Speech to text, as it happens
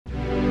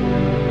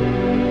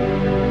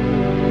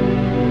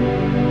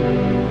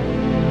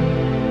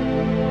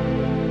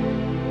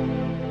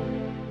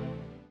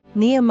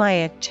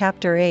Nehemiah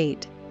chapter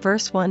 8,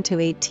 verse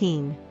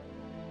 1-18.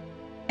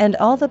 And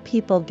all the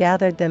people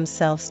gathered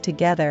themselves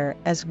together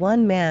as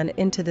one man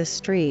into the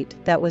street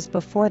that was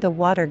before the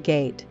water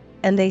gate,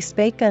 and they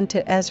spake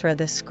unto Ezra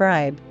the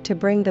scribe to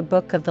bring the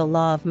book of the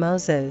law of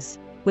Moses,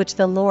 which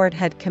the Lord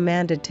had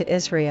commanded to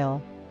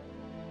Israel.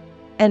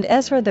 And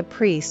Ezra the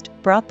priest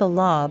brought the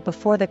law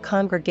before the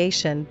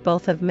congregation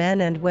both of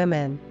men and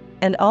women,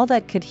 and all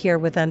that could hear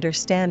with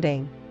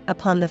understanding,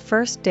 upon the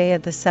first day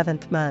of the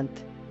 7th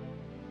month.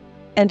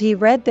 And he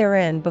read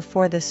therein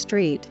before the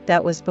street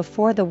that was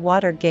before the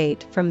water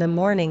gate from the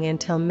morning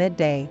until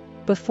midday,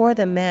 before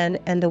the men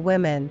and the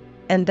women,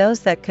 and those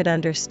that could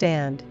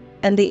understand,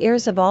 and the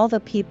ears of all the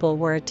people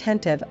were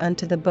attentive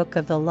unto the book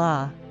of the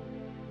law.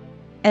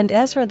 And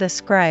Ezra the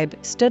scribe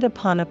stood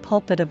upon a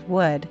pulpit of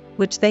wood,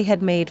 which they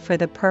had made for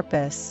the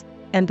purpose,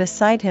 and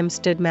beside him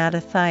stood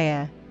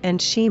Mattithiah,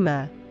 and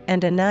Shema,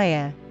 and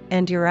Ananiah,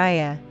 and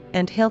Uriah,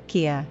 and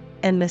Hilkiah,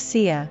 and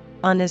Messiah,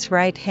 on his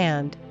right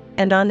hand,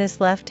 and on his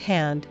left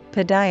hand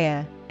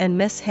Pedaiah, and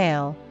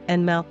Mishael,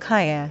 and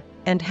Malchiah,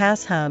 and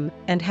Hashum,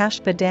 and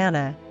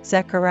Hashbaddanah,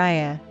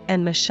 Zechariah,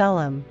 and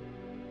Meshullam.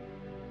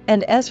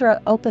 And Ezra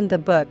opened the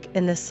book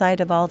in the sight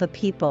of all the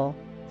people,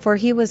 for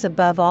he was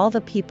above all the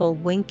people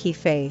winky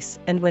face,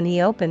 and when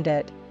he opened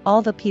it,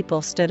 all the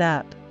people stood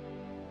up.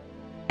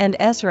 And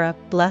Ezra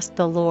blessed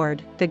the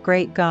Lord, the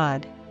great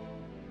God.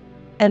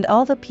 And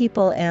all the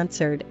people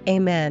answered,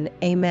 Amen,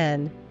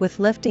 Amen, with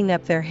lifting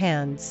up their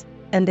hands,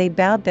 and they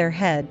bowed their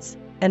heads,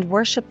 and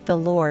worshipped the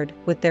Lord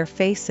with their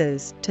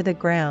faces to the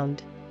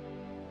ground.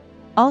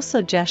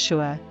 Also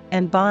Jeshua,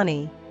 and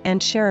Bani,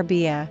 and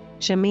Sherebiah,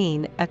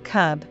 Jamin,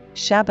 Akub,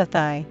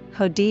 Shabbathai,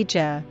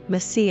 Hodijah,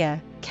 Messiah,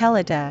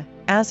 Kelita,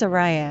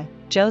 Azariah,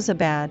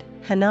 Jozabad,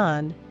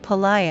 Hanan,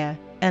 Peliah,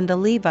 and the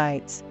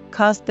Levites,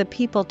 caused the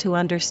people to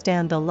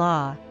understand the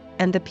law,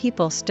 and the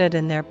people stood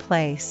in their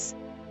place.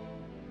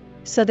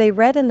 So they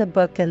read in the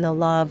book and the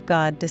law of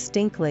God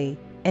distinctly,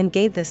 and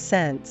gave the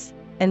sense,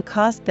 and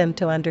caused them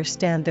to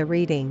understand the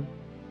reading.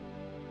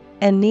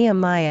 And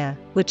Nehemiah,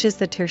 which is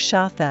the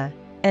Tirshatha,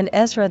 and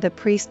Ezra the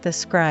priest the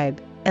scribe,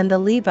 and the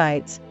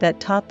Levites that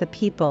taught the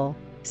people,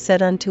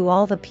 said unto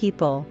all the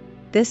people,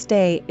 This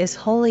day is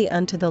holy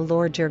unto the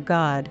Lord your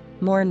God,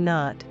 mourn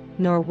not,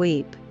 nor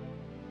weep.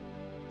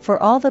 For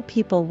all the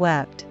people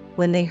wept,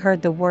 when they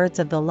heard the words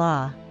of the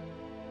law.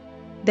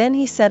 Then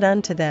he said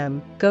unto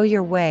them, Go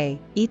your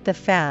way, eat the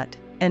fat,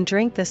 and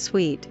drink the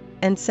sweet,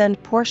 and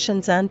send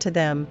portions unto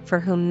them for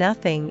whom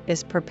nothing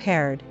is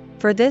prepared.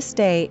 For this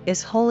day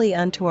is holy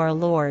unto our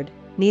Lord,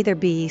 neither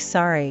be ye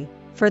sorry,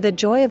 for the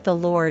joy of the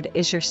Lord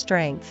is your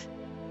strength.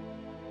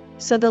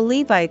 So the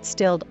Levites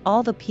stilled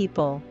all the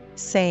people,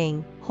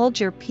 saying, Hold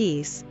your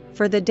peace,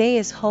 for the day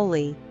is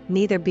holy,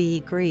 neither be ye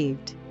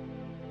grieved.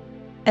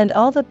 And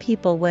all the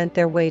people went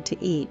their way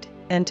to eat,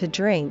 and to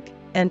drink,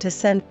 and to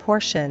send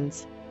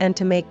portions, and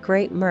to make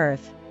great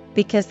mirth,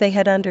 because they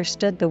had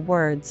understood the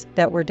words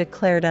that were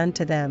declared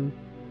unto them.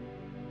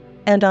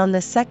 And on the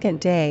 2nd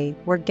day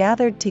were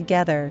gathered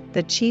together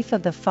the chief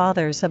of the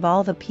fathers of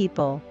all the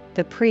people,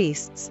 the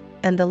priests,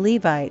 and the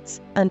Levites,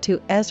 unto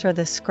Ezra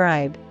the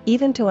scribe,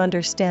 even to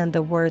understand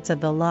the words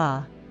of the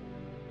law.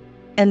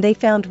 And they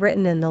found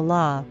written in the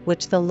law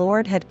which the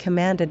Lord had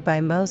commanded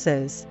by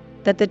Moses,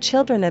 that the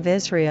children of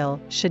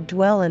Israel should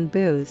dwell in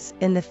booths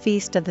in the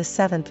feast of the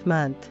 7th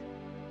month.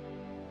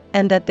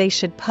 And that they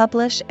should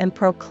publish and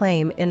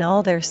proclaim in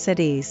all their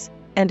cities,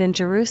 and in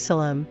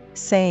Jerusalem,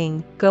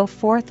 saying, Go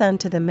forth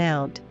unto the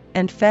mount,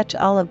 and fetch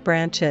olive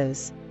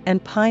branches,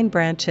 and pine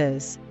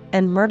branches,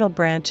 and myrtle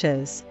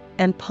branches,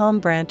 and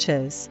palm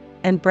branches,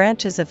 and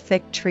branches of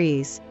thick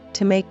trees,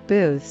 to make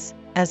booths,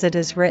 as it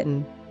is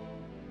written.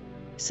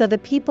 So the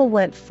people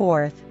went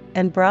forth,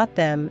 and brought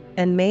them,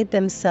 and made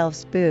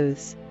themselves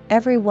booths,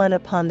 every one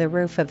upon the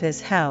roof of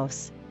his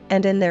house,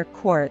 and in their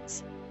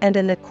courts, and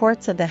in the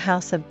courts of the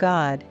house of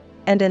God,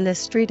 and in the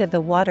street of the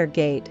water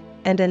gate,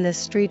 and in the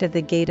street of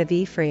the gate of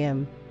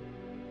Ephraim.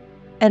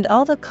 And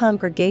all the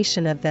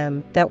congregation of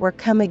them that were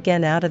come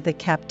again out of the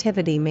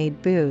captivity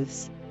made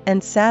booths,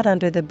 and sat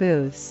under the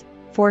booths,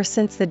 for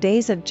since the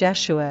days of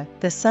Jeshua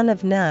the son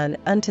of Nun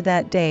unto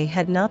that day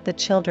had not the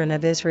children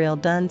of Israel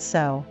done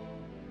so.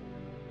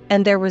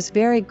 And there was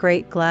very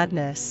great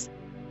gladness.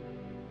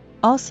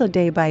 Also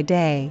day by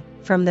day,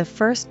 from the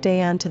first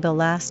day unto the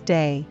last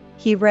day,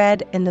 he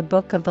read in the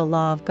book of the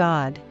law of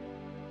God.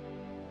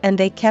 And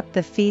they kept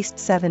the feast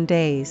 7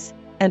 days,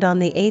 and on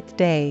the 8th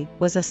day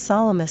was a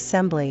solemn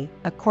assembly,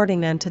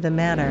 according unto the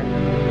manner.